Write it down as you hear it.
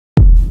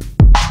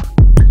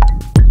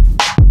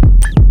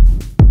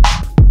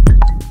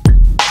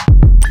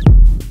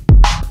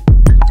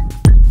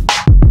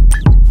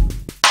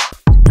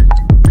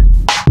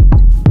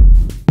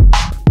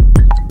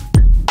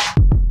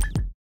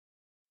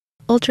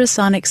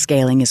Ultrasonic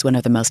scaling is one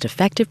of the most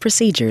effective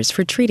procedures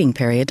for treating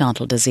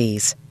periodontal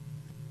disease.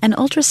 An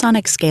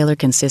ultrasonic scaler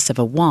consists of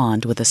a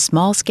wand with a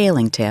small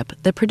scaling tip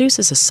that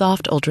produces a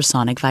soft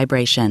ultrasonic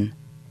vibration.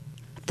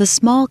 The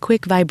small,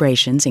 quick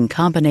vibrations in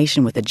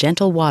combination with a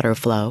gentle water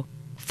flow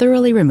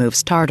thoroughly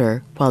removes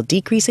tartar while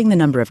decreasing the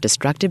number of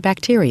destructive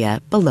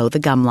bacteria below the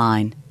gum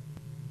line.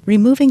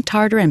 Removing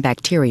tartar and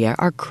bacteria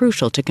are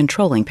crucial to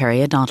controlling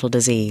periodontal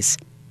disease.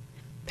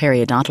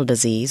 Periodontal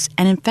disease,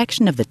 an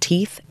infection of the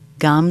teeth,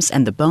 gums,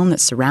 and the bone that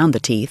surround the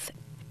teeth,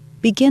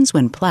 begins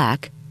when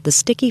plaque, the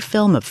sticky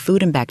film of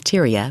food and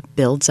bacteria,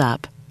 builds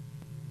up.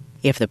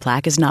 If the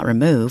plaque is not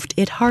removed,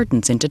 it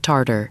hardens into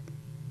tartar.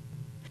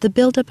 The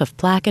buildup of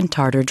plaque and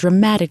tartar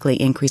dramatically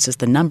increases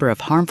the number of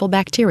harmful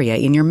bacteria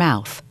in your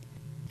mouth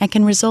and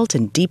can result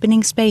in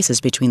deepening spaces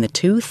between the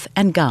tooth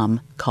and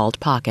gum called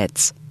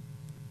pockets.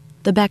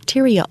 The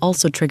bacteria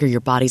also trigger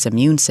your body's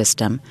immune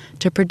system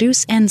to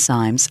produce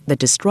enzymes that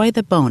destroy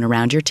the bone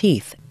around your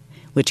teeth,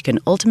 which can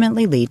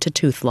ultimately lead to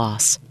tooth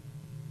loss.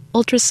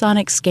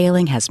 Ultrasonic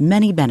scaling has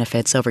many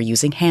benefits over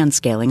using hand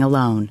scaling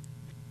alone.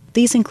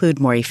 These include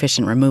more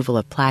efficient removal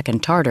of plaque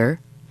and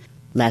tartar,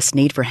 less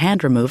need for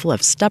hand removal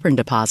of stubborn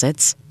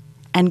deposits,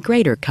 and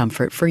greater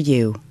comfort for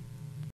you.